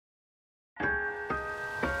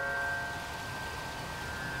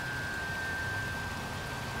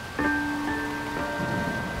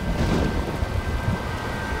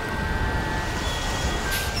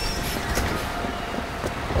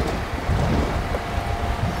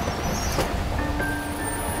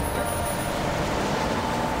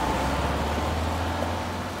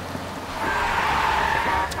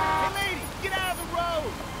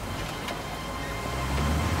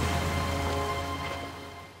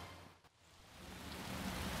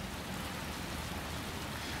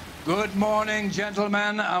Good morning,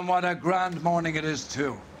 gentlemen, and what a grand morning it is,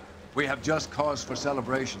 too. We have just cause for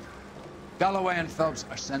celebration. Galloway and Phelps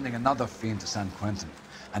are sending another fiend to San Quentin.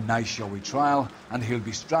 A nice showy trial, and he'll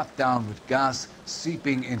be strapped down with gas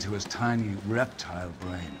seeping into his tiny reptile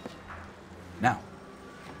brain. Now,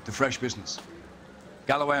 to fresh business.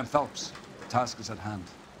 Galloway and Phelps, the task is at hand.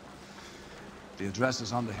 The address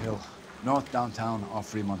is on the hill, north downtown off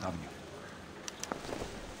Fremont Avenue.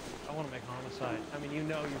 I want to make Homicide. I mean, you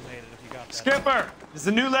know you made it if you got that. Skipper, is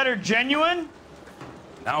the new letter genuine?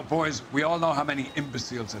 Now, boys, we all know how many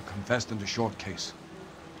imbeciles have confessed in the short case.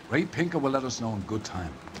 Ray Pinker will let us know in good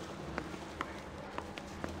time.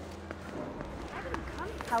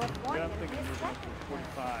 California. I'm thinking we're going for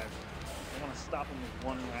 45. I want to stop him with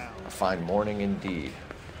one round. A fine morning indeed.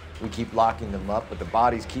 We keep locking them up, but the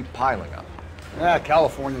bodies keep piling up. Yeah,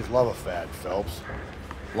 Californians love a fad, Phelps.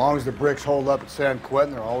 As long as the bricks hold up at San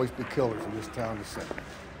Quentin, there'll always be killers in this town to send.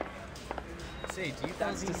 Say, do you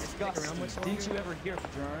guys disgusting? Didn't you ever hear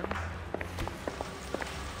of germs?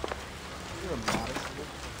 You're a modest.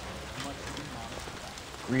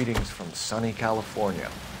 Greetings from sunny California.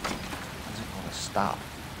 When's it gonna stop?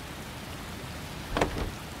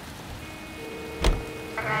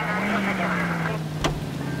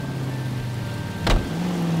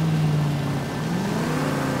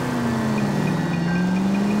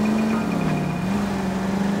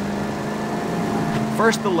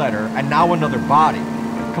 First the letter, and now another body.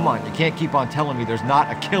 Come on, you can't keep on telling me there's not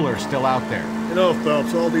a killer still out there. You know,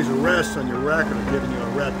 Phelps, all these arrests on your record are giving you a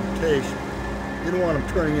reputation. You don't want them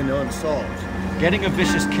turning into unsolved. Getting a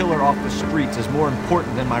vicious killer off the streets is more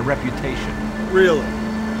important than my reputation. Really?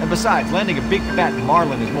 And besides, landing a big fat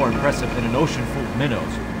marlin is more impressive than an ocean full of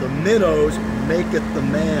minnows. The minnows maketh the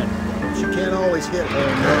man, Phelps. You can't always hit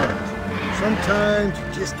home runs. Sometimes you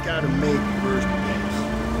just gotta make first base.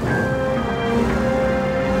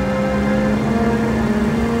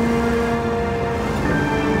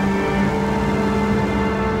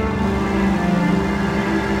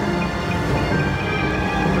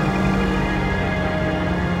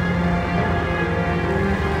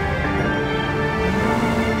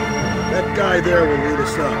 There will lead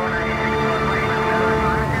us up.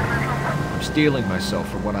 I'm steeling myself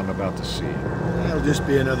for what I'm about to see. That'll just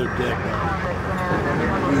be another dead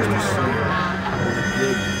body. We used to see her with a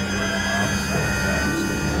dig homicide.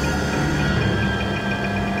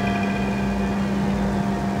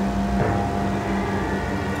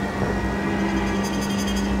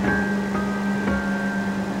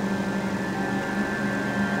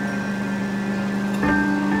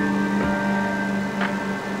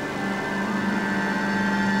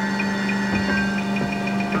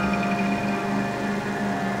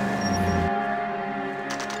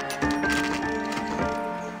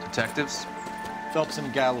 Detectives? Phelps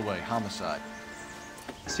and Galloway, homicide.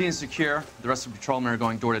 Scene secure. The rest of the patrolmen are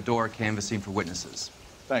going door to door, canvassing for witnesses.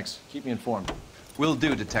 Thanks. Keep me informed. Will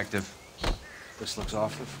do, Detective. This looks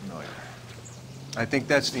awfully familiar. I think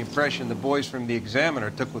that's the impression the boys from the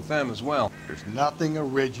Examiner took with them as well. There's nothing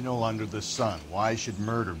original under the sun. Why should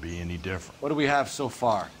murder be any different? What do we have so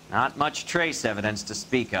far? Not much trace evidence to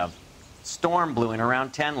speak of. Storm blew in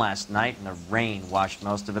around 10 last night, and the rain washed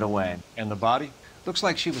most of it away. And the body? Looks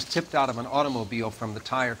like she was tipped out of an automobile from the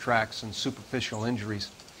tire tracks and superficial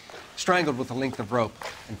injuries. Strangled with a length of rope.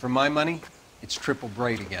 And for my money, it's triple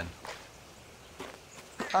braid again.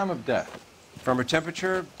 Time of death? From her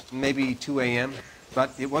temperature, maybe 2 a.m.,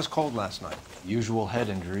 but it was cold last night. Usual head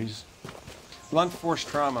injuries. Blunt force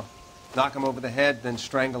trauma. Knock him over the head, then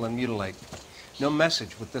strangle and mutilate. No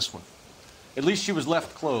message with this one. At least she was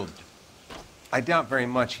left clothed. I doubt very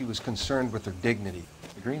much he was concerned with her dignity.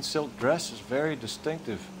 The green silk dress is very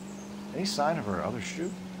distinctive. Any sign of her other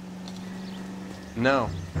shoe? No.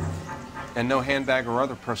 And no handbag or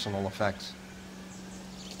other personal effects.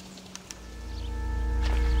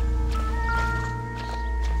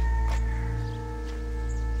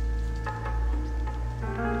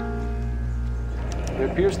 There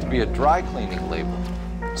appears to be a dry cleaning label.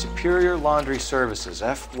 Superior Laundry Services,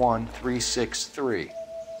 F1363.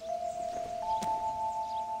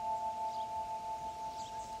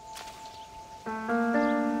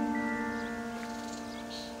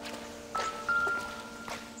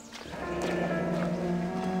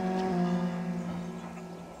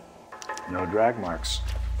 No drag marks.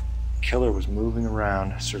 Killer was moving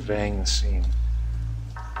around, surveying the scene.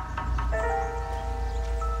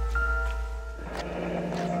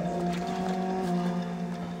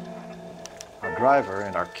 Our driver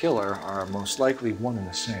and our killer are most likely one and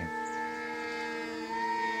the same.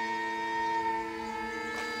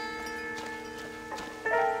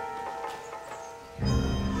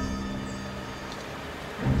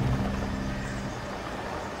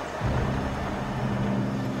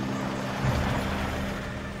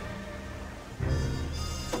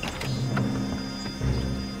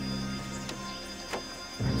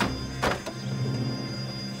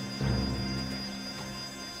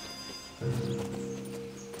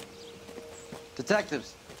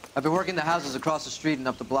 Detectives, I've been working the houses across the street and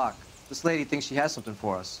up the block. This lady thinks she has something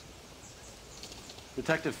for us.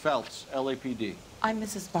 Detective Phelps, LAPD. I'm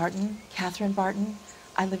Mrs. Barton, Catherine Barton.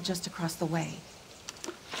 I live just across the way.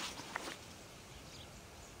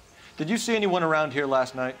 Did you see anyone around here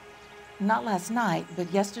last night? Not last night,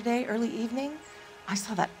 but yesterday, early evening, I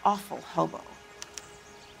saw that awful hobo.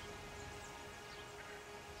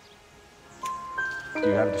 Do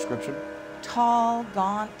you have a description? Tall,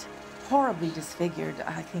 gaunt, horribly disfigured.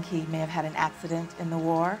 I think he may have had an accident in the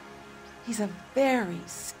war. He's a very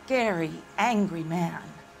scary, angry man.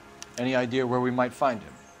 Any idea where we might find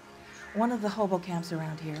him? One of the hobo camps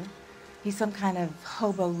around here. He's some kind of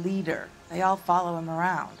hobo leader. They all follow him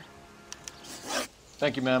around.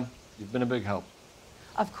 Thank you, ma'am. You've been a big help.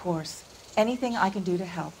 Of course. Anything I can do to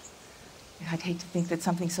help. I'd hate to think that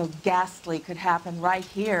something so ghastly could happen right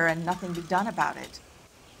here and nothing be done about it.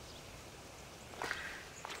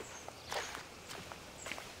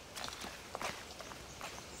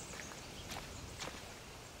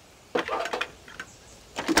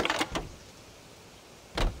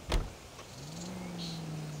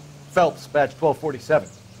 Phelps, badge 1247.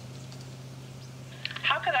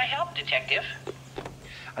 How can I help, Detective?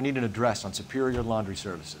 I need an address on Superior Laundry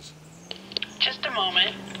Services. Just a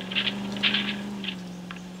moment.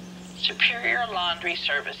 Superior Laundry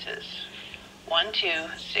Services,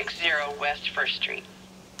 1260 West 1st Street.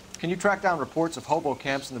 Can you track down reports of hobo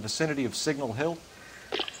camps in the vicinity of Signal Hill?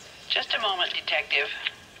 Just a moment, Detective.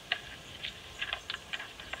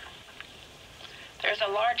 There's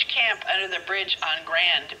a large camp under the bridge on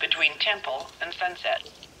Grand between Temple and Sunset.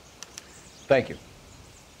 Thank you.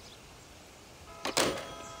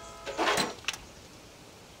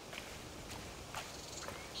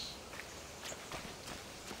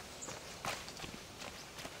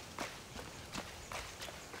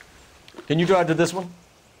 Can you drive to this one?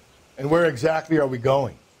 And where exactly are we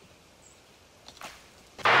going?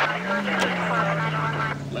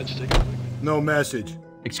 Let's take a look. No message.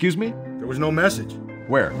 Excuse me? There was no message.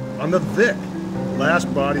 Where? On the Vic. The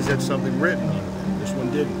last bodies had something written on them. This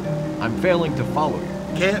one didn't. I'm failing to follow you.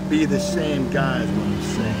 Can't be the same guys what I'm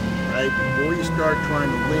saying, right? Before you start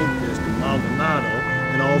trying to link this to Maldonado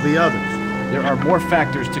and all the others. There are more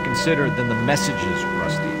factors to consider than the messages,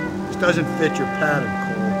 Rusty. This doesn't fit your pattern,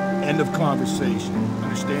 Cole. End of conversation.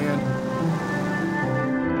 Understand?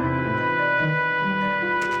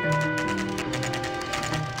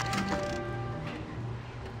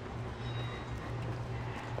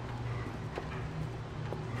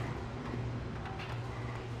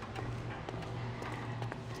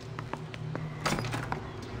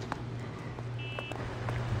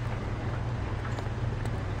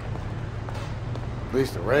 At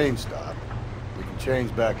least the rain stopped. We can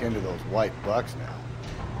change back into those white bucks now.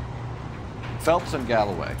 Phelps and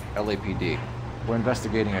Galloway, LAPD. We're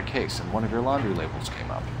investigating a case, and one of your laundry labels came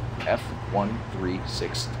up.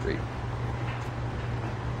 F1363.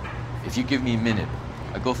 If you give me a minute,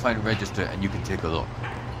 I'll go find a register and you can take a look.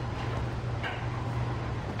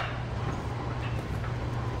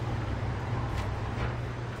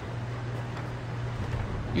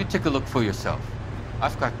 You take a look for yourself.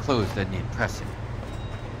 I've got clothes that need pressing.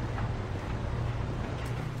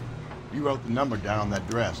 You wrote the number down on that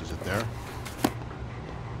dress, is it there?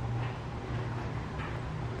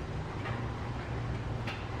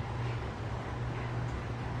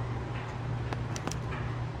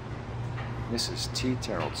 Mrs. T.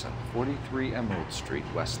 Terrellson, 43 Emerald Street,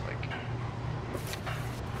 Westlake.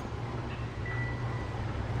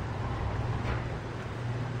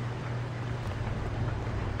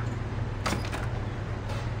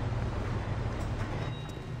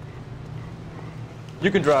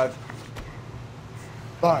 You can drive.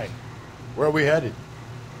 Fine. Where are we headed?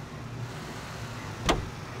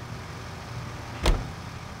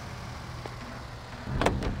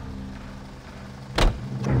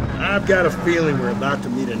 I've got a feeling we're about to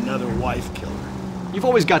meet another wife killer. You've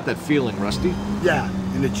always got that feeling, Rusty. Yeah,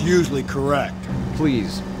 and it's usually correct.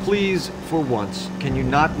 Please, please, for once, can you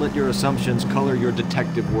not let your assumptions color your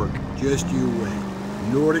detective work? Just you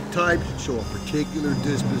wait. Nordic types show a particular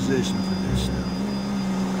disposition for this stuff.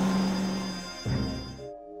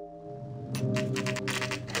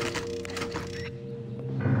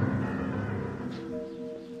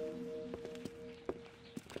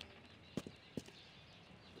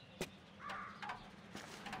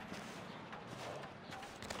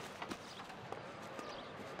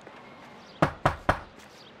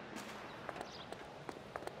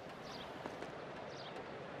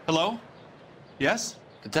 Hello? Yes?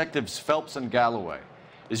 Detectives Phelps and Galloway.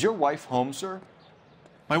 Is your wife home, sir?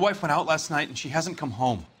 My wife went out last night and she hasn't come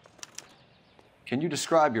home. Can you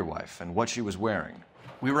describe your wife and what she was wearing?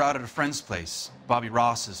 We were out at a friend's place, Bobby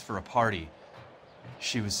Ross's, for a party.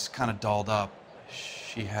 She was kind of dolled up.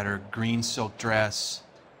 She had her green silk dress,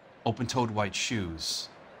 open-toed white shoes.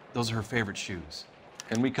 Those are her favorite shoes.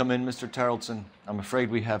 Can we come in, Mr. Tarleton? I'm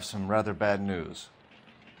afraid we have some rather bad news.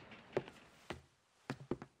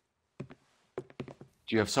 Do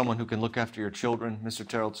you have someone who can look after your children, Mr.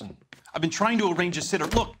 Tarleton? I've been trying to arrange a sitter.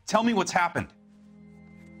 Look, tell me what's happened.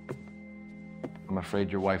 I'm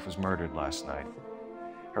afraid your wife was murdered last night.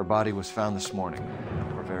 Her body was found this morning.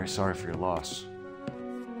 We're very sorry for your loss.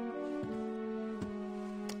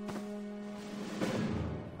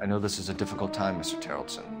 I know this is a difficult time, Mr.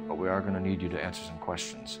 Tarleton, but we are going to need you to answer some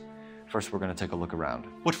questions. First, we're going to take a look around.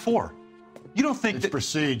 What for? You don't think it's that...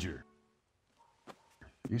 procedure.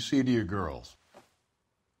 You see to your girls.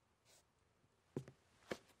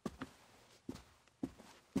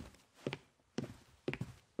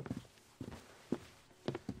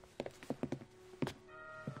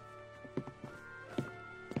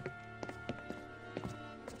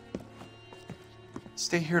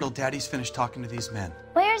 Stay here till Daddy's finished talking to these men.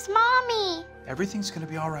 Where's Mommy? Everything's gonna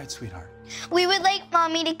be all right, sweetheart. We would like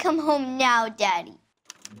Mommy to come home now, Daddy.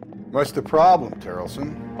 What's the problem,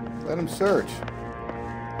 Tarleton? Let him search.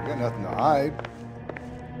 You got nothing to hide.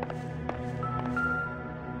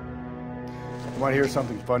 You want to hear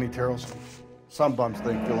something funny, Tarleton? Some bums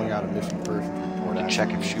think filling out a missing persons report to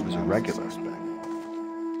check if she was a regular.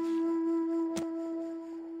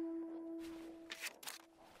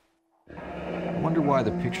 I wonder why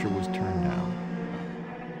the picture was turned down.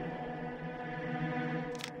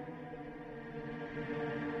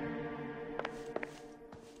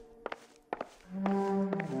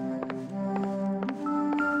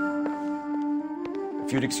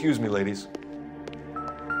 If you'd excuse me, ladies.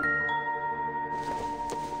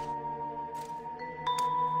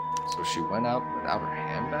 So she went out without her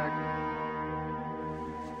handbag?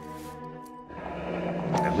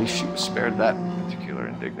 At least she was spared that particular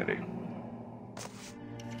indignity.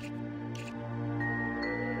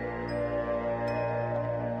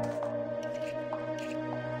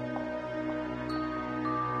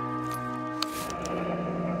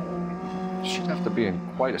 She'd have to be in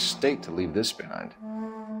quite a state to leave this behind.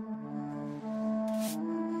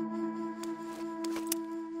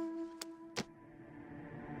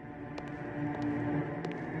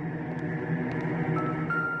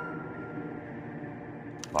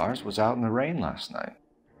 Lars was out in the rain last night.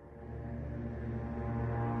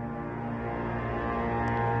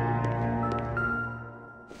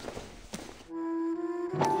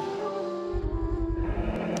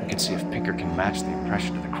 We can see if Pinker can match the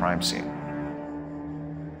impression of the crime scene.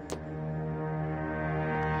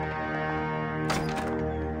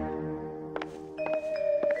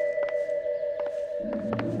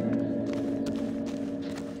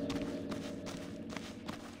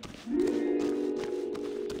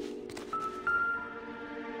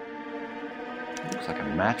 Looks like a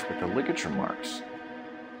match with the ligature marks.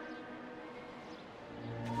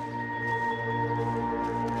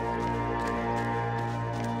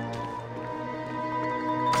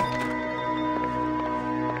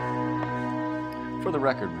 For the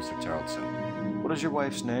record, Mr. Tarleton, what is your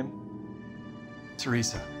wife's name?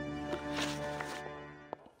 Teresa.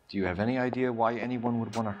 Do you have any idea why anyone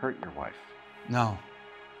would want to hurt your wife? No.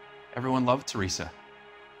 Everyone loved Teresa.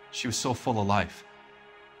 She was so full of life.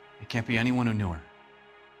 It can't be anyone who knew her.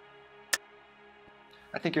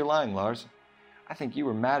 I think you're lying, Lars. I think you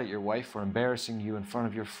were mad at your wife for embarrassing you in front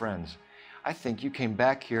of your friends. I think you came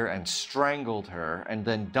back here and strangled her and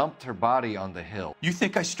then dumped her body on the hill. You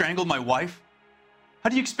think I strangled my wife? How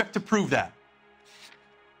do you expect to prove that?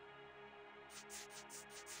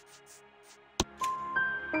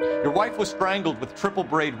 Your wife was strangled with triple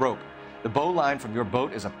braid rope. The bow line from your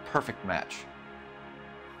boat is a perfect match.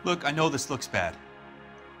 Look, I know this looks bad.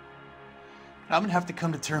 I'm gonna have to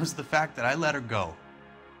come to terms with the fact that I let her go.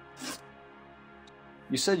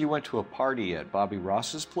 You said you went to a party at Bobby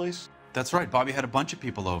Ross's place? That's right. Bobby had a bunch of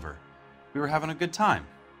people over. We were having a good time.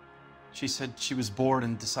 She said she was bored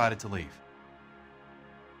and decided to leave.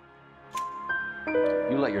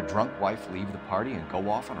 You let your drunk wife leave the party and go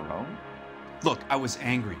off on her own? Look, I was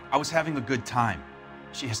angry. I was having a good time.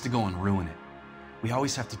 She has to go and ruin it. We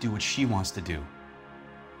always have to do what she wants to do.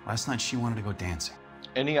 Last night, she wanted to go dancing.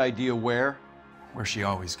 Any idea where? Where she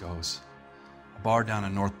always goes. A bar down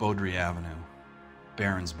on North Beaudry Avenue.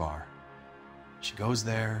 Barron's Bar. She goes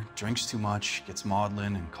there, drinks too much, gets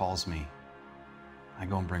maudlin, and calls me. I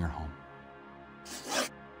go and bring her home.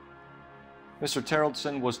 Mr.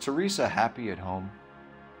 Tarleton, was Teresa happy at home?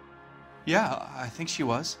 Yeah, I think she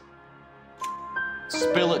was.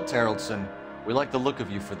 Spill it, Tarleton. We like the look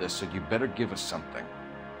of you for this, so you better give us something.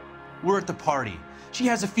 We're at the party. She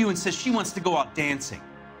has a few and says she wants to go out dancing.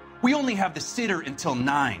 We only have the sitter until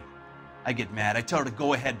 9. I get mad. I tell her to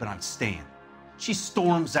go ahead, but I'm staying. She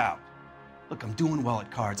storms out. Look, I'm doing well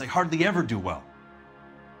at cards. I hardly ever do well.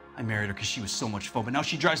 I married her because she was so much fun, but now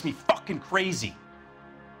she drives me fucking crazy.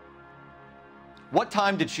 What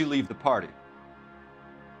time did she leave the party?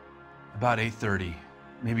 About 8:30,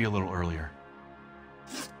 maybe a little earlier.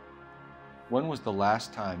 When was the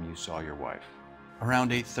last time you saw your wife?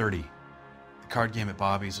 Around 8:30. The card game at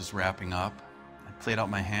Bobby's was wrapping up. I played out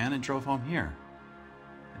my hand and drove home here.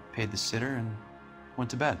 I paid the sitter and went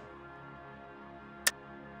to bed.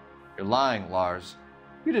 You're lying, Lars.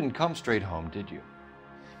 You didn't come straight home, did you?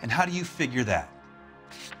 And how do you figure that?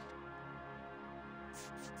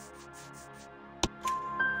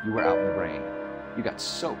 You were out in the rain. You got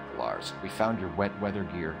soaked, Lars. We found your wet weather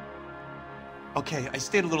gear. Okay, I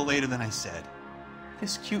stayed a little later than I said.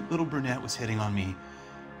 This cute little brunette was hitting on me.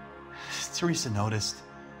 Teresa noticed.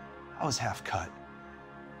 I was half cut.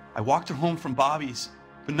 I walked her home from Bobby's,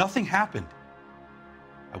 but nothing happened.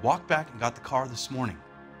 I walked back and got the car this morning.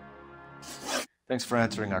 Thanks for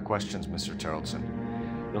answering our questions, Mr. Tarleton.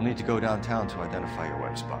 You'll need to go downtown to identify your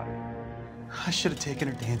wife's body. I should have taken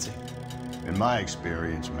her dancing. In my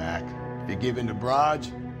experience, Mac, if you give in to broads,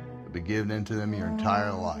 you'll be giving in to them your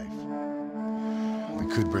entire life. We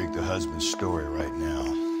could break the husband's story right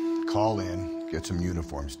now. Call in, get some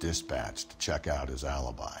uniforms dispatched to check out his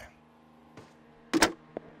alibi.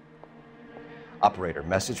 Operator,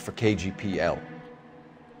 message for KGPL.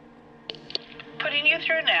 Putting you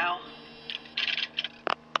through now.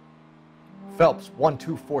 Phelps,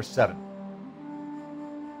 1247.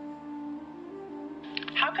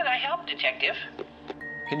 How could I help, Detective?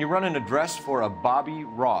 Can you run an address for a Bobby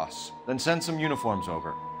Ross? Then send some uniforms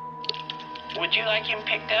over. Would you like him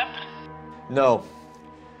picked up? No.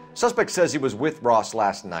 Suspect says he was with Ross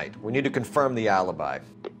last night. We need to confirm the alibi.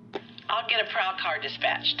 I'll get a prowl car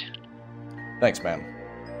dispatched. Thanks, ma'am.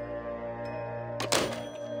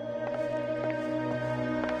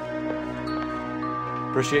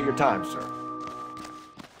 Appreciate your time, sir.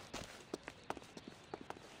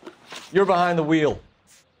 You're behind the wheel.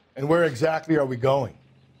 And where exactly are we going?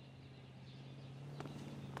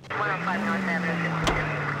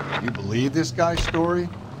 You believe this guy's story?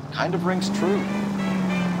 Kind of rings true.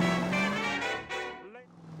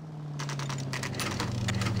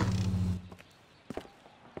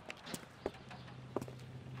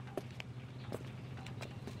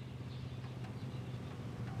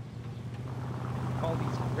 All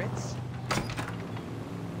these Brits?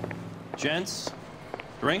 Gents,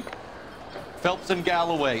 drink? Phelps and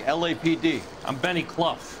Galloway, LAPD. I'm Benny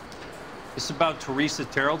Clough. This about Teresa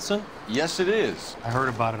Tarleton? Yes, it is. I heard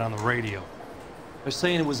about it on the radio. They're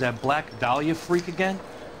saying it was that Black Dahlia freak again?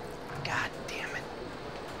 God damn it.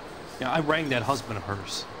 Yeah, I rang that husband of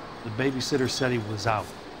hers. The babysitter said he was out.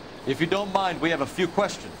 If you don't mind, we have a few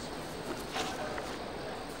questions.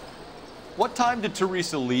 What time did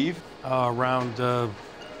Teresa leave? Around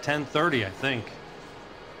 10:30, I think.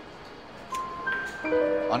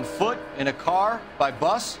 On foot? In a car? By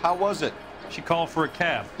bus? How was it? She called for a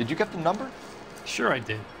cab. Did you get the number? Sure I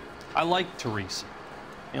did. I like Teresa.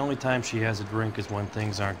 The only time she has a drink is when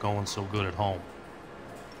things aren't going so good at home.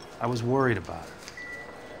 I was worried about her.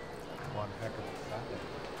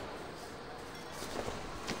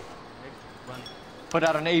 Put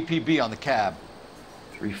out an APB on the cab.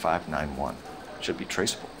 3591. Should be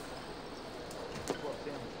traceable.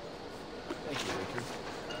 Thank you, Richard.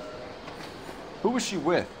 Who was she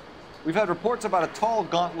with? We've had reports about a tall,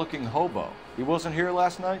 gaunt-looking hobo. He wasn't here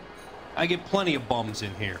last night? I get plenty of bums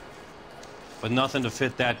in here, but nothing to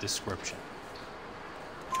fit that description.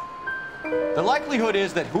 The likelihood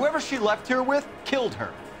is that whoever she left here with killed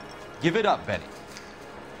her. Give it up, Benny.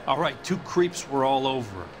 All right, 2 creeps were all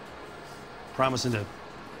over her, promising to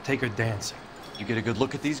take her dancing. You get a good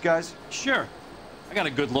look at these guys? Sure. I got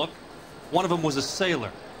a good look. One of them was a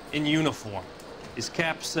sailor in uniform. His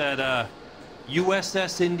cap said,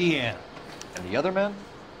 USS Indiana. And the other man?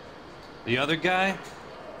 The other guy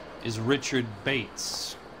is Richard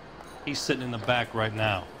Bates. He's sitting in the back right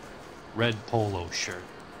now. Red polo shirt.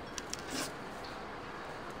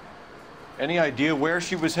 Any idea where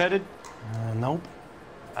she was headed? Nope.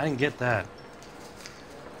 I didn't get that.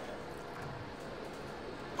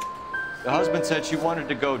 The husband said she wanted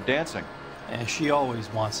to go dancing. And she always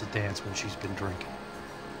wants to dance when she's been drinking.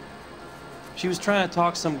 She was trying to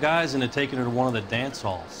talk some guys into taking her to one of the dance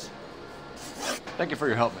halls. Thank you for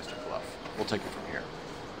your help, Mr. Clough. We'll take it from here.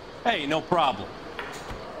 Hey, no problem.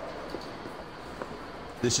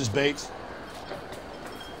 This is Bates.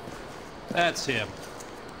 That's him.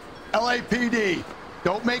 LAPD,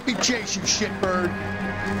 don't make me chase you, shitbird.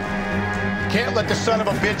 Can't let the son of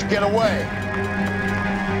a bitch get away.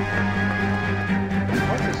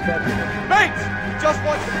 What's the schedule? Bates! He just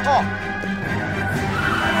wants to talk.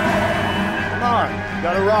 Come on,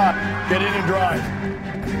 got a ride. Get in and drive.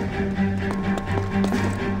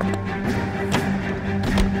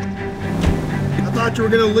 I thought you were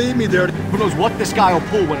gonna leave me there. Who knows what this guy will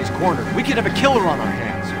pull when he's cornered? We could have a killer on our hands.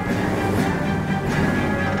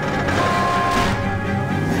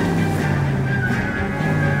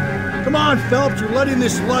 Come on, Phelps, you're letting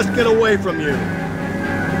this lust get away from you.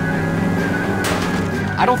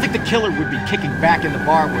 I don't think the killer would be kicking back in the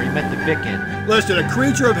bar where he met the Vic in. Listen, a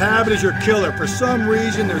creature of habit is your killer. For some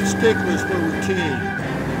reason, they're sticklers for routine.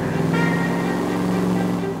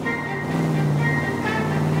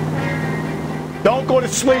 Don't go to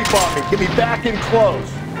sleep on me. Get me back in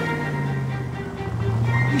close.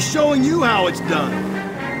 He's showing you how it's done.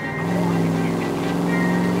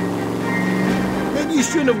 Maybe you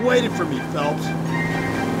shouldn't have waited for me, Phelps.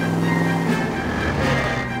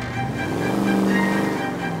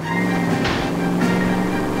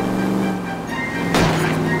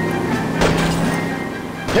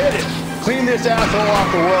 Hit it! Clean this asshole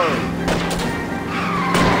off the road.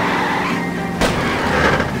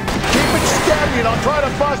 Keep it steady and I'll try to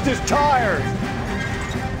bust his tires.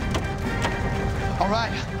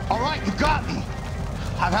 All right, you got me.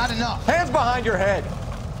 I've had enough. Hands behind your head.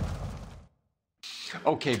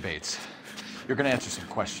 Okay, Bates. You're gonna answer some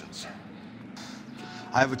questions.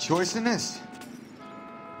 I have a choice in this.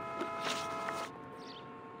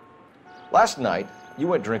 Last night, you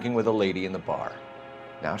went drinking with a lady in the bar.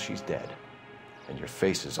 Now she's dead, and your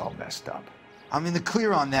face is all messed up. I'm in the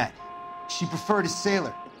clear on that. She preferred a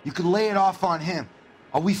sailor. You could lay it off on him.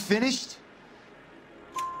 Are we finished?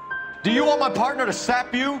 Do you want my partner to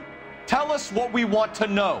sap you? Tell us what we want to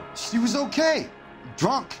know. She was okay.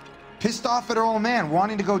 Drunk. Pissed off at her old man,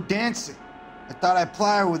 wanting to go dancing. I thought I'd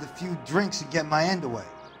ply her with a few drinks and get my end away.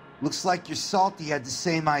 Looks like your salty had the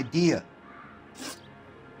same idea.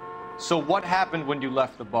 So what happened when you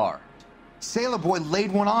left the bar? Sailor boy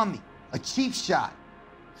laid one on me. A cheap shot.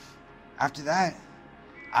 After that,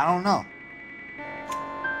 I don't know.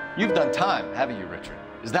 You've done time, haven't you, Richard?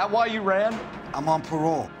 Is that why you ran? I'm on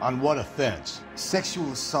parole. On what offense?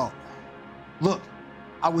 Sexual assault. Look,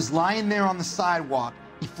 I was lying there on the sidewalk.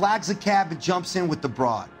 He flags a cab and jumps in with the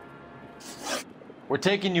broad. We're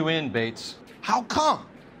taking you in, Bates. How come?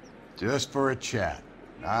 Just for a chat.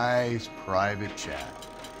 Nice private chat.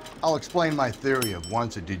 I'll explain my theory of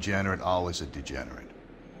once a degenerate, always a degenerate.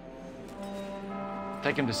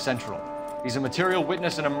 Take him to Central. He's a material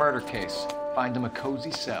witness in a murder case. Find him a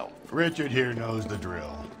cozy cell. Richard here knows the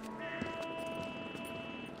drill.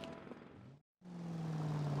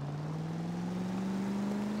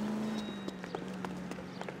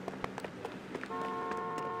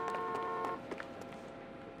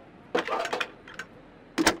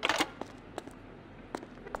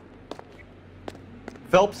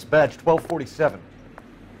 Phelps, badge 1247.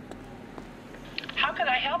 How could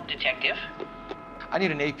I help, Detective? I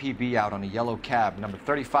need an APB out on a yellow cab, number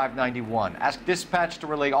 3591. Ask dispatch to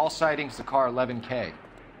relay all sightings to car 11K.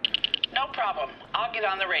 No problem. I'll get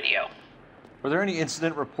on the radio. Were there any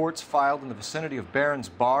incident reports filed in the vicinity of Barron's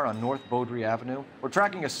Bar on North Beaudry Avenue? We're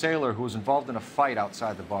tracking a sailor who was involved in a fight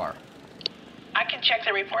outside the bar. I can check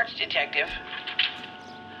the reports, Detective.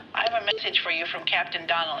 I have a message for you from Captain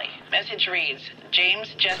Donnelly. Message reads,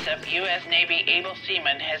 James Jessup, U.S. Navy able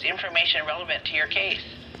seaman, has information relevant to your case.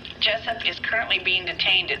 Jessup is currently being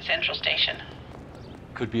detained at Central Station.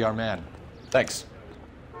 Could be our man. Thanks.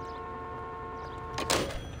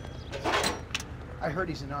 I heard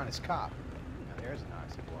he's an honest cop. Now there's an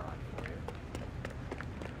honest moron for you.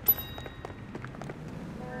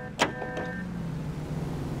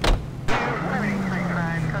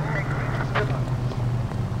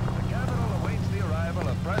 The Capitol awaits the arrival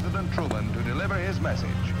of President Truman to deliver his message.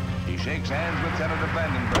 He shakes hands with Senator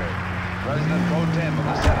Vandenberg, President Pro Tem of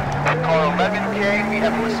the Senate. Car 11K, we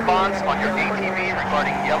have a response on your ATV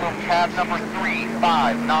regarding yellow cab number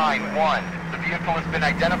 3591. The vehicle has been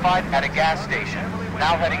identified at a gas station,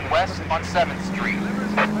 now heading west on 7th Street.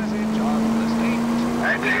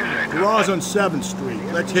 Garage on 7th Street.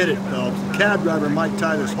 Let's hit it, Phelps. The cab driver might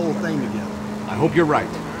tie this whole thing together. I hope you're right.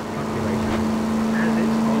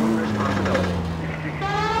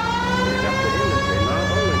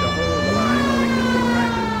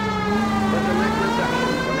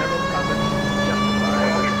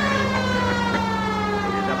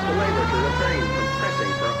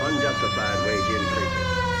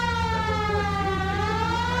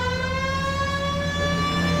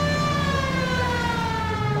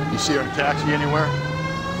 You see our taxi anywhere?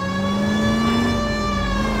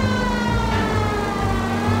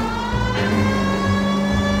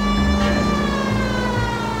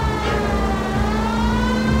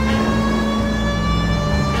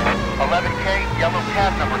 Yellow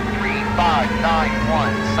cab number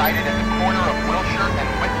 3591, sighted at the corner of Wilshire and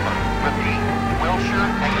Whitford. Repeat, Wilshire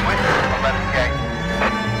and Whitford, 11K.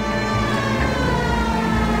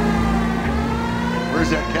 Where's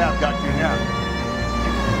that cab got you now?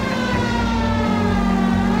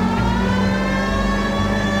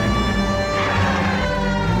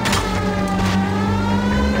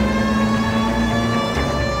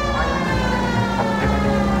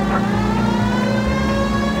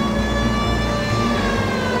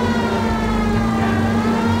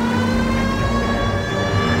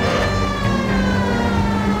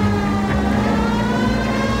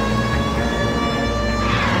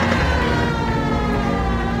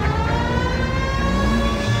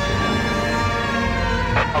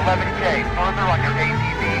 11K, further on your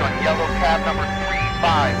ATV on yellow cab number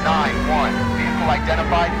 3591. Vehicle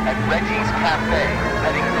identified at Reggie's Cafe,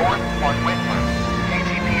 heading north on Whitford.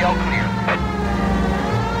 KGPL clear.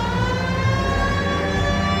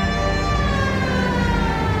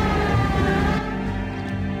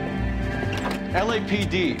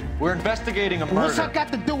 LAPD, we're investigating a murder. What's that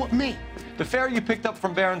got to do with me? The fare you picked up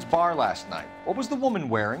from Barron's bar last night. What was the woman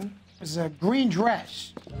wearing? It was a green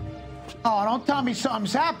dress. Oh, don't tell me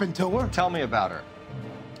something's happened to her. Tell me about her.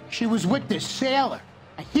 She was with this sailor,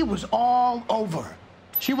 and he was all over her.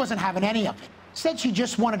 She wasn't having any of it. Said she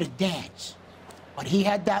just wanted to dance. But he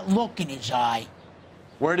had that look in his eye.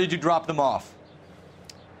 Where did you drop them off?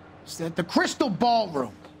 It's at the Crystal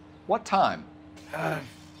Ballroom. What time?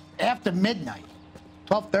 After midnight.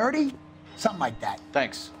 12:30? Something like that.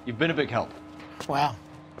 Thanks. You've been a big help. Well,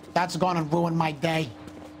 that's gonna ruin my day.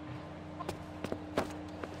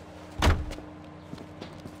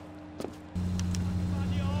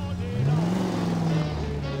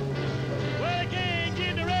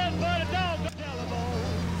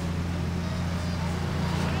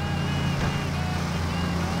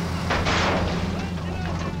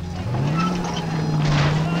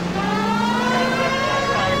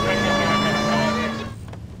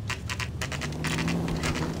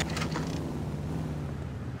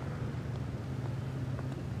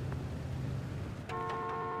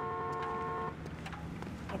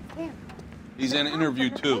 He's in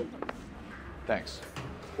interview too. Thanks.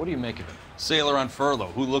 What do you make of him? Sailor on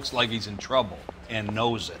furlough who looks like he's in trouble and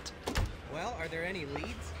knows it. Well, are there any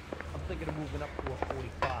leads? I'm thinking of moving up to a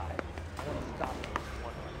 45. I want to stop him at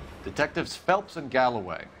 100. Detectives Phelps and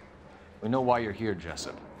Galloway. We know why you're here,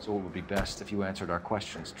 Jessup, so it would be best if you answered our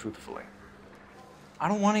questions truthfully. I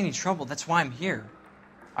don't want any trouble. That's why I'm here.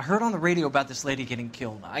 I heard on the radio about this lady getting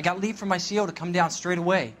killed. I got leave from my CO to come down straight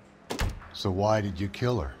away. So why did you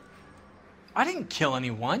kill her? I didn't kill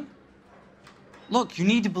anyone. Look, you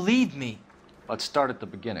need to believe me. Let's start at the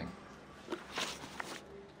beginning.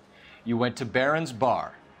 You went to Barron's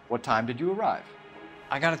bar. What time did you arrive?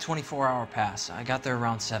 I got a 24-hour pass. I got there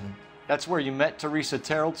around 7. That's where you met Teresa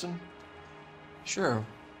Terrellson? Sure.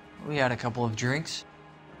 We had a couple of drinks.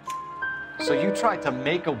 So you tried to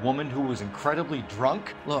make a woman who was incredibly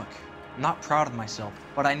drunk? Look, I'm not proud of myself,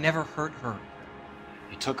 but I never hurt her.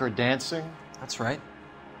 You took her dancing? That's right.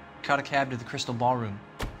 Caught a cab to the Crystal Ballroom.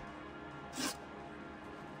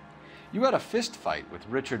 You had a fist fight with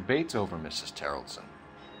Richard Bates over Mrs. Terrellson.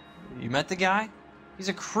 You met the guy? He's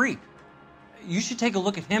a creep. You should take a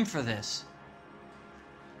look at him for this.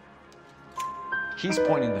 He's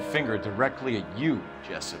pointing the finger directly at you,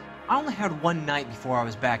 Jessup. I only had one night before I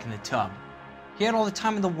was back in the tub. He had all the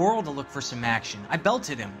time in the world to look for some action. I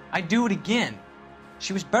belted him. I'd do it again.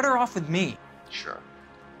 She was better off with me. Sure.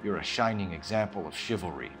 You're a shining example of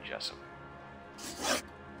chivalry, Jessup.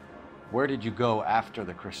 Where did you go after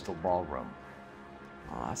the Crystal Ballroom?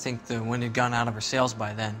 I think the wind had gone out of her sails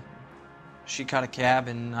by then. She caught a cab,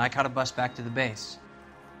 and I caught a bus back to the base.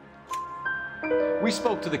 We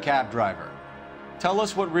spoke to the cab driver. Tell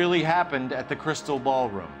us what really happened at the Crystal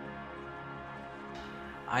Ballroom.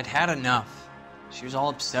 I'd had enough. She was all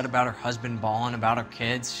upset about her husband bawling about her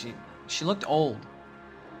kids. She looked old.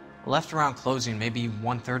 Left around closing, maybe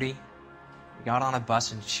 1:30. We got on a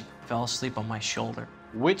bus and she fell asleep on my shoulder.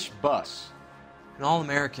 Which bus? An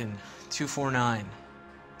All-American, 249.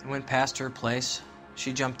 I went past her place.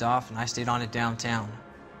 She jumped off and I stayed on it downtown.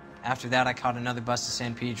 After that, I caught another bus to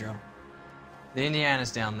San Pedro. The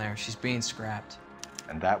Indiana's down there. She's being scrapped.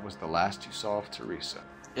 And that was the last you saw of Teresa?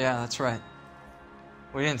 Yeah, that's right.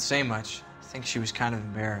 We didn't say much. I think she was kind of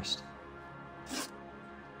embarrassed.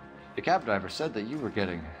 The cab driver said that you were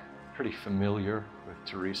getting pretty familiar with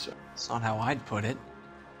Teresa. It's not how I'd put it.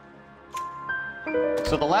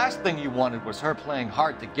 So the last thing you wanted was her playing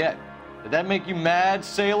hard to get. Did that make you mad,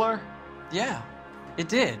 sailor? Yeah, it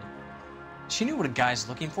did. She knew what a guy's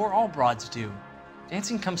looking for. All broads do.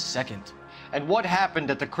 Dancing comes second. And what happened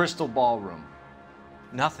at the Crystal Ballroom?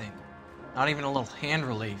 Nothing. Not even a little hand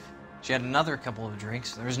relief. She had another couple of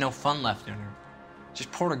drinks. There was no fun left in her.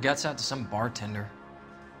 Just poured her guts out to some bartender.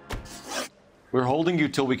 We're holding you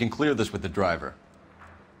till we can clear this with the driver.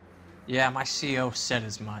 Yeah, my CO said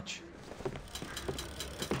as much.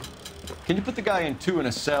 Can you put the guy in 2 in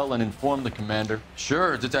a cell and inform the commander?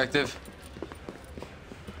 Sure, Detective.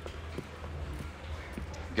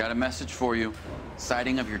 Got a message for you.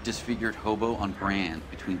 Sighting of your disfigured hobo on Brand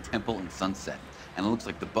between Temple and Sunset. And it looks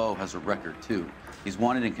like the Beau has a record, too. He's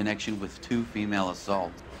wanted in connection with 2 female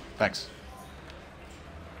assaults. Thanks.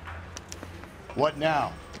 What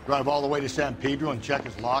now? Drive all the way to San Pedro and check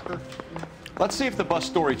his locker? Let's see if the bus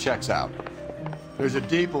story checks out. There's a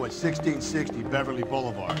depot at 1660 Beverly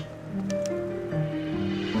Boulevard.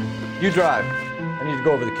 You drive. I need to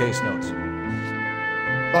go over the case notes. All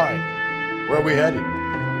right. Where are we headed?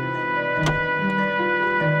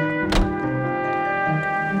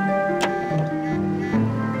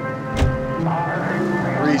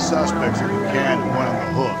 Three suspects in the can and one on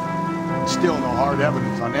the hook. Still no hard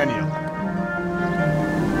evidence on any of them.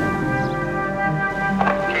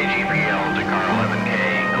 KGPL to car 11K.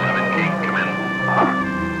 11K, come in.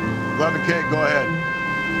 11K, go ahead.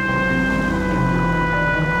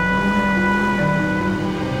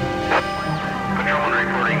 Patrolman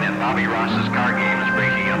reporting that Bobby Ross's car game is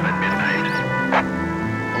breaking up at midnight.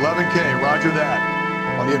 11K, roger that.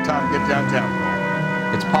 Plenty of time to get downtown.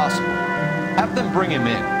 It's possible. Have them bring him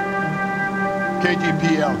in.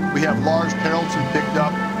 KGPL, we have Lars Carrollson picked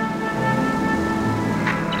up.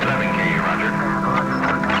 11K, roger.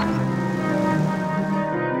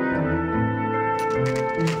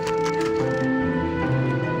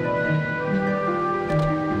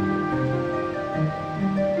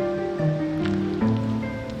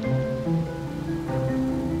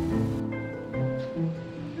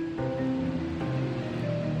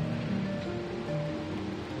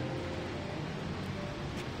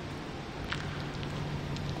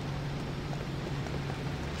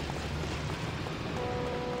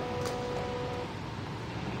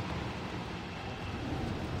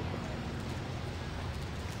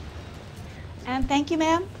 And thank you,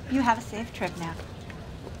 ma'am. You have a safe trip now.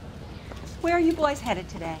 Where are you boys headed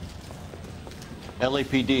today?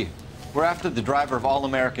 LAPD. We're after the driver of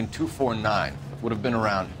All-American 249. Would have been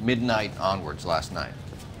around midnight onwards last night.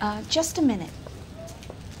 Just a minute.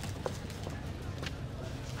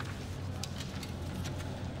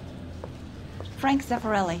 Frank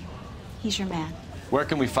Zeffirelli. He's your man. Where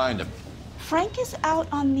can we find him? Frank is out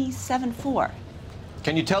on the 7-4.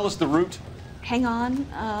 Can you tell us the route? Hang on.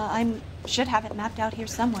 I should have it mapped out here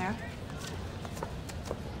somewhere.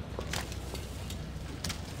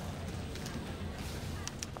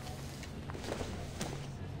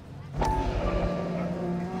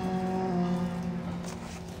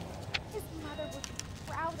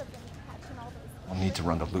 I'll need to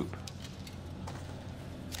run the loop.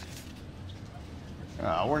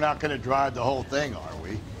 We're not going to drive the whole thing, are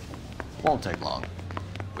we? Won't take long.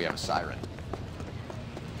 We have a siren.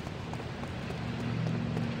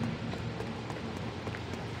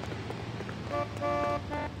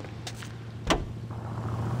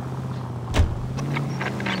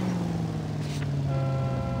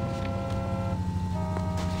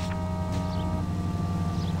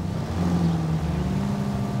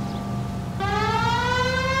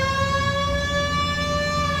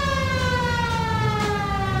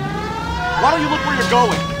 Why don't you look where you're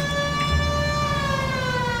going?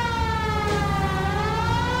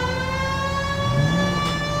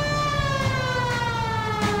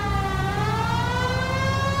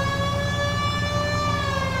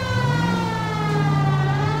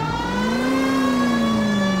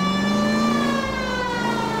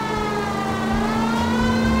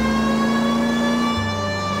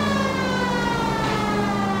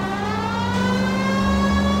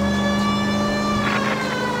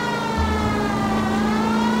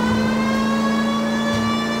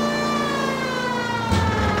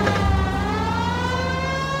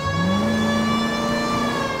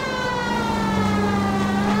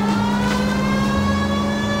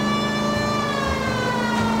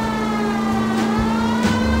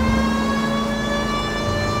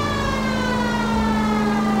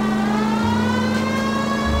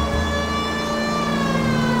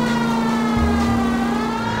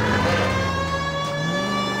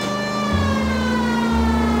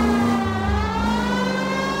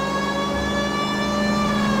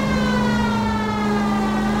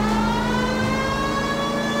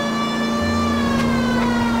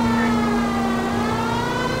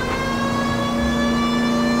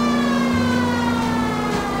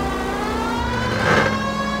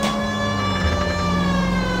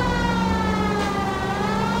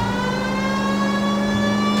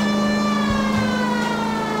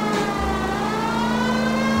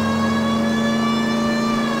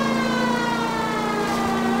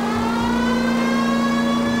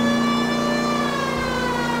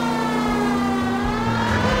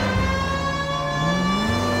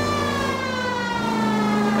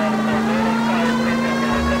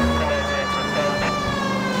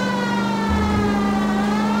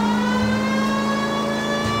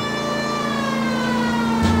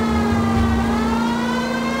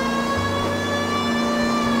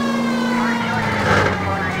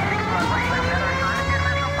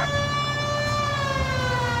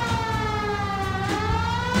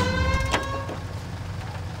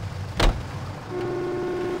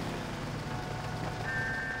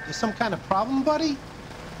 some kind of problem, buddy?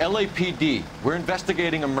 LAPD, we're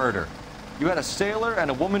investigating a murder. You had a sailor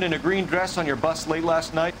and a woman in a green dress on your bus late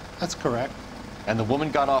last night? That's correct. And the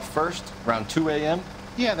woman got off first, around 2 a.m.?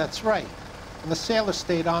 Yeah, that's right. And the sailor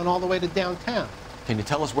stayed on all the way to downtown. Can you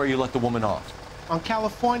tell us where you let the woman off? On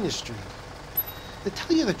California Street. To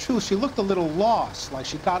tell you the truth, she looked a little lost, like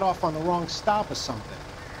she got off on the wrong stop or something.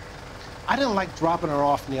 I didn't like dropping her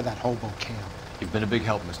off near that hobo camp. You've been a big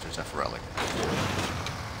help, Mr. Zeffirelli.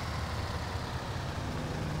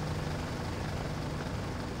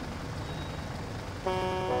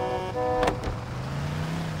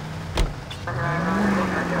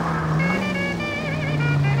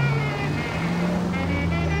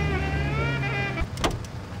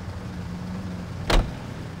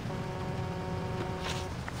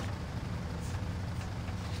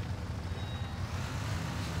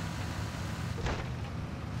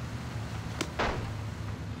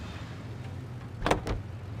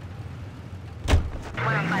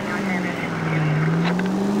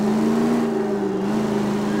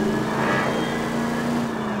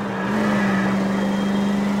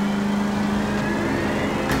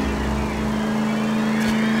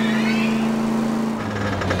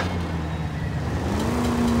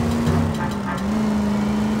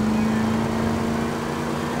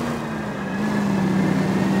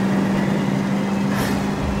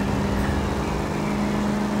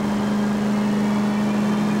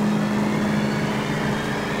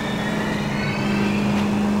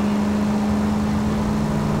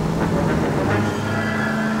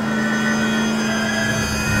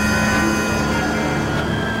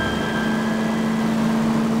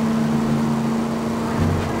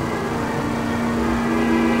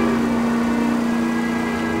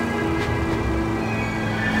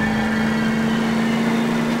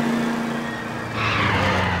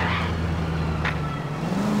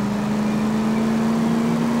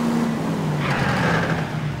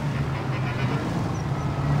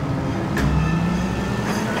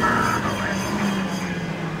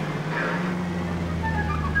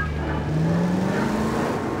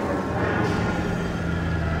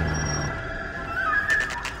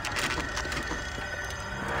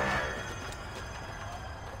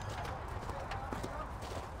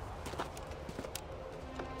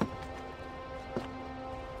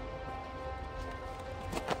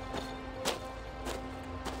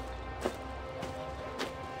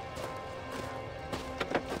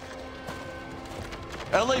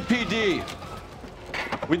 LAPD,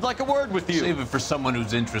 we'd like a word with you. Save it for someone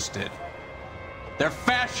who's interested. They're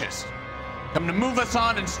fascists. Come to move us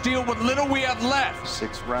on and steal what little we have left.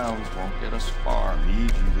 6 rounds won't get us far. I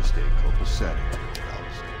need you to stay copacetic,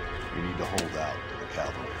 Phelps. You need to hold out to the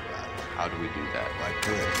cavalry rally. How do we do that? Like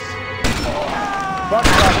this.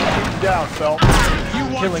 Keep you down, Phelps. You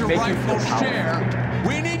want your rightful share?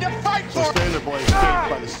 We need to fight for it. Sailor boy escaped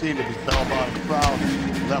by the scene of his bell-bottom crowd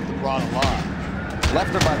and left the broad alive. Left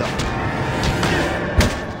her by the...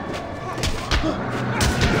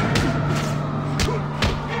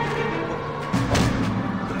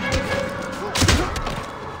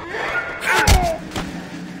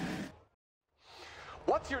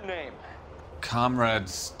 What's your name? Comrade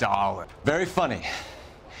Stalin. Very funny.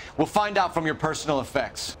 We'll find out from your personal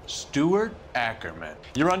effects. Stuart Ackerman.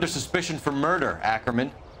 You're under suspicion for murder, Ackerman.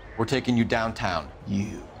 We're taking you downtown.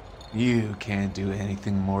 You can't do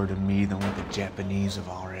anything more to me than what the Japanese have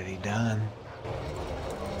already done.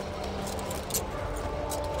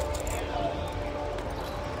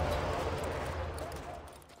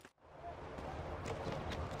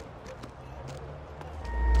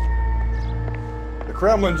 The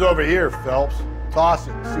Kremlin's over here, Phelps. Toss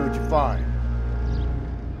it and see what you find.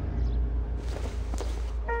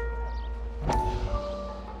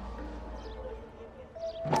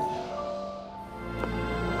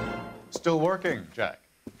 Still working, Jack.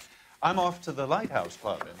 I'm off to the Lighthouse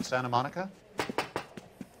Club in Santa Monica.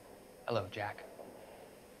 Hello, Jack.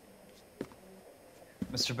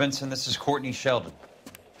 Mr. Benson, this is Courtney Sheldon.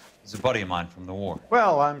 He's a buddy of mine from the war.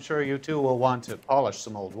 Well, I'm sure you two will want to polish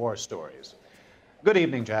some old war stories. Good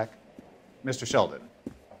evening, Jack. Mr. Sheldon.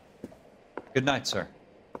 Good night, sir.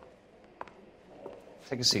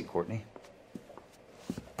 Take a seat, Courtney.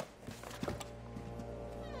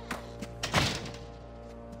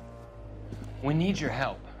 We need your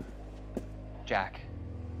help, Jack.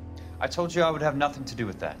 I told you I would have nothing to do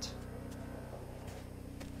with that.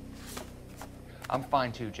 I'm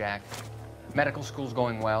fine too, Jack. Medical school's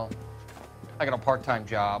going well. I got a part-time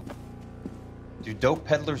job. Do dope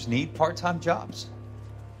peddlers need part-time jobs?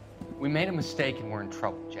 We made a mistake and we're in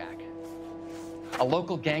trouble, Jack. A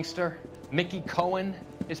local gangster, Mickey Cohen,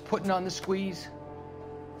 is putting on the squeeze.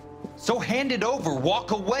 So hand it over,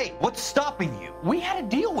 walk away. What's stopping you? We had a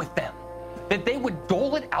deal with them that they would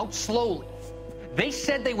dole it out slowly. They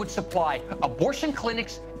said they would supply abortion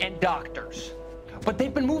clinics and doctors, but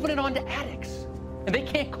they've been moving it on to addicts, and they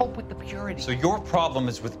can't cope with the purity. So your problem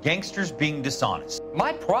is with gangsters being dishonest.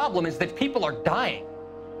 My problem is that people are dying,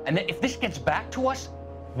 and that if this gets back to us,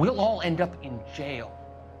 we'll all end up in jail.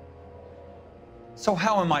 So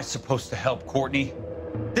how am I supposed to help, Courtney?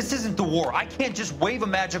 This isn't the war. I can't just wave a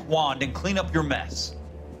magic wand and clean up your mess.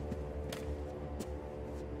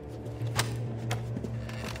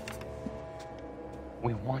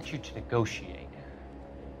 We want you to negotiate,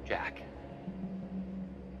 Jack.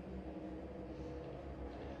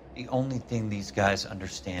 The only thing these guys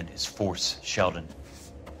understand is force, Sheldon.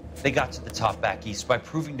 They got to the top back east by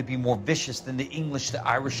proving to be more vicious than the English, the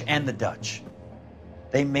Irish, and the Dutch.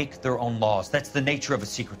 They make their own laws. That's the nature of a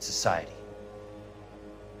secret society.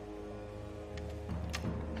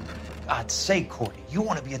 God's sake, Courtney, you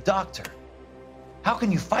want to be a doctor. How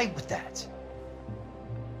can you fight with that?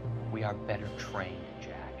 We are better trained,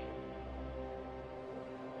 Jack.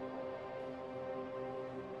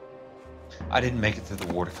 I didn't make it through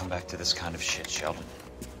the war to come back to this kind of shit, Sheldon.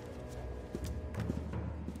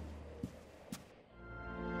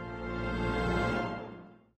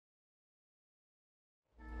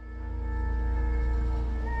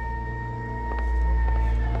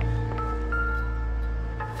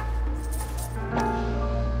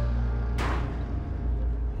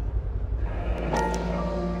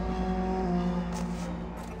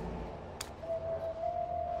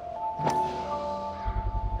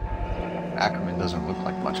 Ackerman doesn't look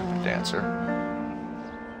like much of a dancer.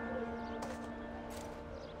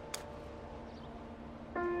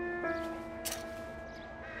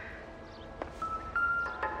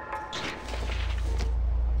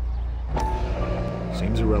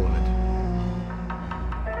 Seems irrelevant.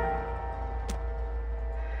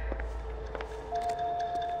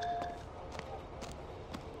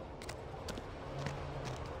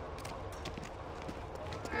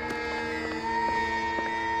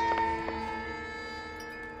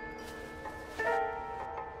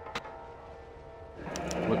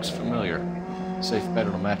 Looks familiar. Safe bet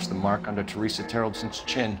it'll match the mark under Teresa Terreldson's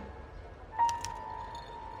chin.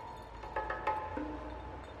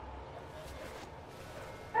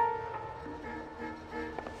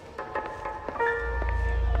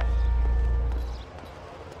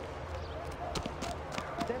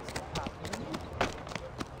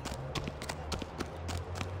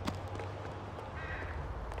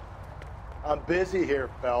 I'm busy here,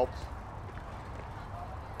 Phelps.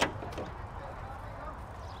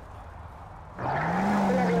 The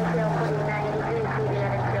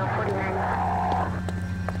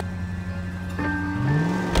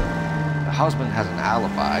husband has an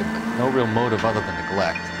alibi, but no real motive other than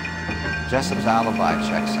neglect. Jessup's alibi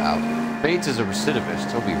checks out. Bates is a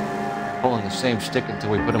recidivist. He'll be pulling the same stick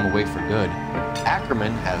until we put him away for good.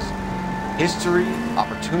 Ackerman has history,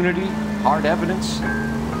 opportunity, hard evidence.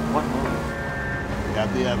 What motive? We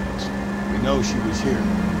have the evidence. We know she was here.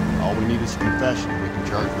 All we need is a confession, and we can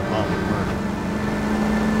charge the mom with murder.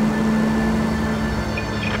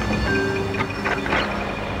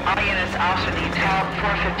 All units, officer needs help.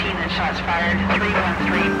 415 and shots fired.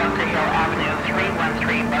 313 Bunker Hill Avenue.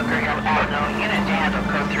 313 Bunker Hill Avenue. Unit to handle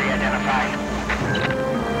code 3 identified.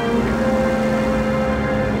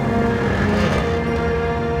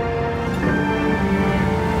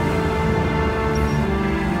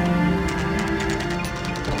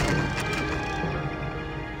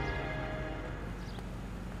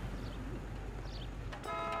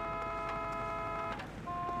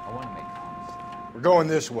 We're going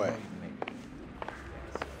this way.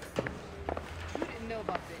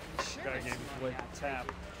 Guy gave us away to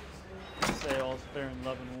tap. Say all's fair in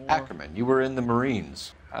love and war. Ackerman, you were in the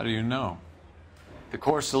Marines. How do you know? The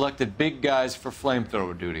Corps selected big guys for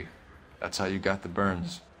flamethrower duty. That's how you got the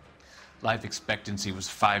burns. Life expectancy was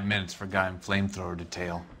 5 minutes for a guy in flamethrower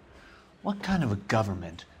detail. What kind of a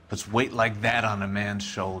government puts weight like that on a man's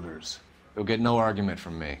shoulders? You'll get no argument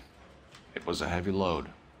from me. It was a heavy load.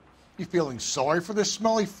 You feeling sorry for this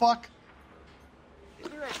smelly fuck? Is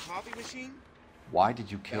there a coffee machine? Why did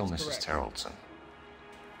you kill That's Mrs. correct. Terrelson?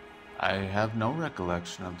 I have no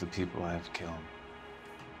recollection of the people I have killed.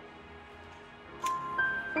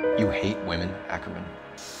 You hate women, Ackerman?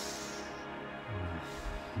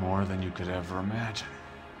 More than you could ever imagine.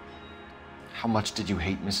 How much did you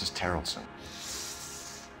hate Mrs. Terrelson?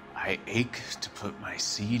 I ache to put my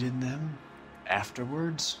seed in them.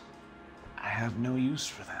 Afterwards, I have no use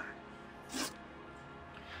for them.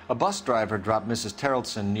 A bus driver dropped Mrs.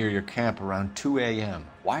 Terrelson near your camp around 2 a.m.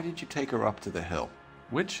 Why did you take her up to the hill?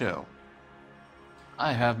 Witch Hill.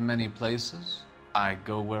 I have many places. I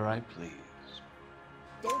go where I please.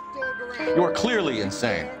 You are clearly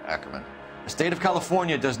insane, Ackerman. The state of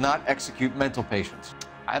California does not execute mental patients.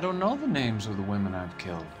 I don't know the names of the women I've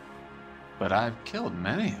killed, but I've killed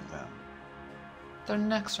many of them. Their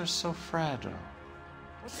necks are so fragile.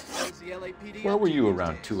 What the hell is the LAPD? Where were you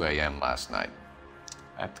around 2 a.m. last night?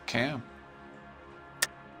 At the camp.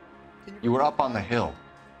 You were up on the hill.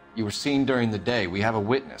 You were seen during the day. We have a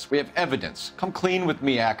witness. We have evidence. Come clean with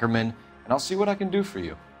me, Ackerman, and I'll see what I can do for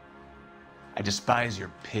you. I despise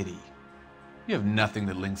your pity. You have nothing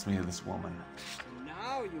that links me to this woman.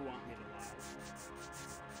 Now you want me to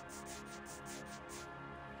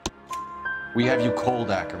lie. We have you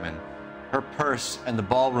cold, Ackerman. Her purse and the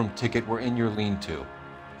ballroom ticket were in your lean-to.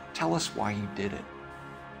 Tell us why you did it.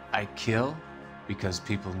 I kill because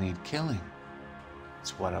people need killing.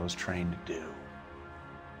 It's what I was trained to do.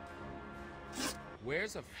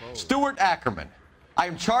 Where's a phone? Stuart Ackerman, I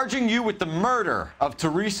am charging you with the murder of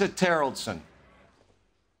Teresa Terrellson.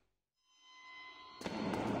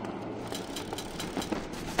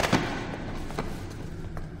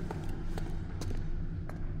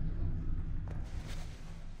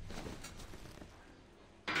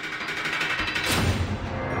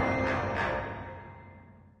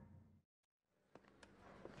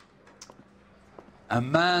 A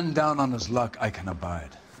man down on his luck I can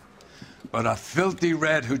abide. But a filthy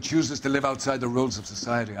red who chooses to live outside the rules of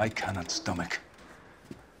society, I cannot stomach.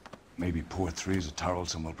 Maybe poor Teresa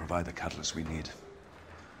Terrellson will provide the catalyst we need.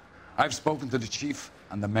 I've spoken to the chief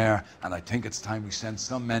and the mayor, and I think it's time we send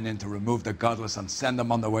some men in to remove the godless and send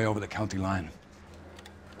them on their way over the county line.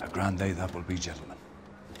 A grand day that will be, gentlemen.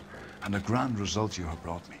 And a grand result you have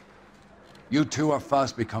brought me. You two are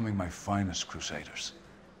fast becoming my finest crusaders.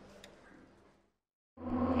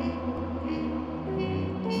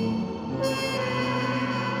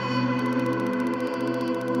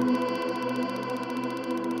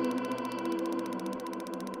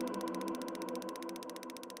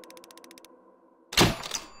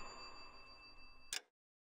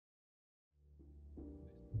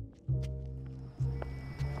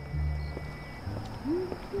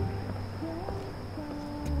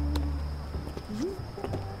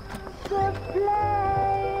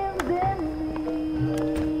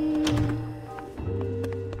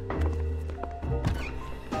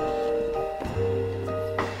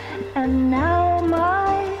 And now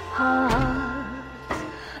my heart's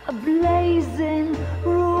a blazing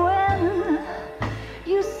ruin.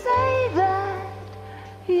 You say that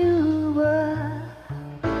you were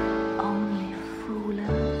only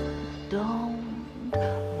fooling. Don't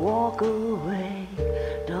walk away.